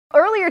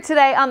Earlier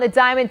today on the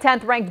Diamond,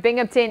 10th ranked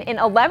Binghamton in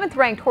 11th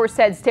ranked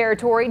Horseheads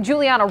territory.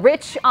 Juliana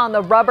Rich on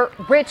the rubber.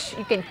 Rich,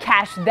 you can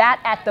cash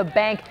that at the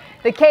bank.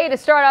 The K to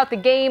start out the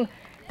game,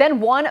 then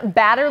one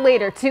batter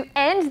later to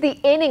end the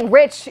inning.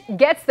 Rich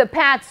gets the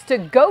Pats to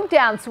go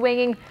down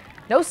swinging.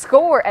 No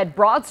score at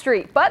Broad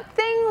Street, but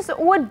things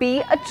would be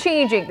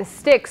a-changing. The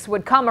sticks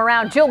would come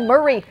around. Jill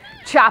Murray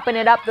chopping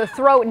it up. The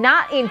throw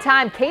not in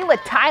time. Kayla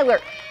Tyler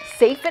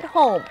safe at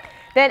home.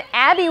 Then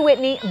Abby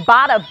Whitney,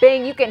 bada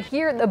bing. You can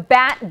hear the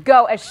bat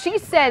go as she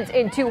sends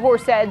in two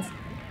Horseheads.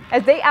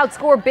 As they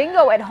outscore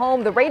Bingo at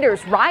home, the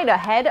Raiders ride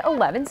ahead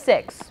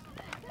 11-6.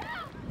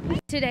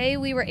 Today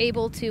we were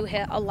able to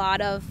hit a lot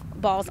of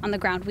balls on the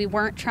ground. We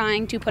weren't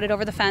trying to put it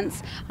over the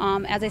fence.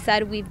 As I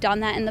said, we've done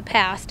that in the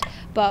past,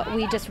 but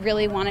we just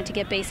really wanted to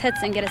get base hits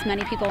and get as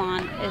many people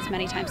on as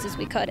many times as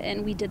we could,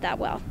 and we did that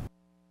well.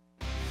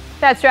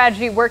 That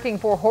strategy working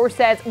for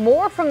Horseheads.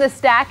 More from the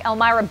stack.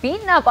 Elmira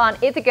beaten up on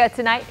Ithaca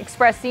tonight.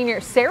 Express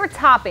senior Sarah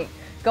Topping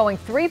going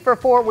 3 for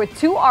 4 with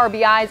 2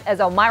 RBIs as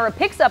Elmira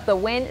picks up the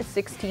win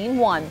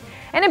 16-1.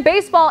 And in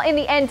baseball in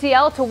the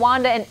NTL,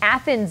 Towanda and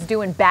Athens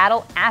doing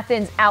battle.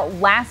 Athens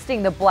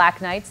outlasting the Black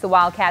Knights. The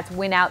Wildcats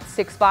win out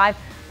 6-5.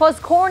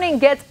 Plus Corning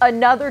gets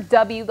another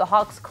W. The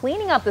Hawks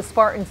cleaning up the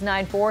Spartans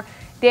 9-4.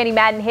 Danny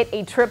Madden hit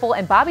a triple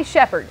and Bobby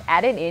Shepard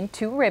added in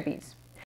 2 ribbies.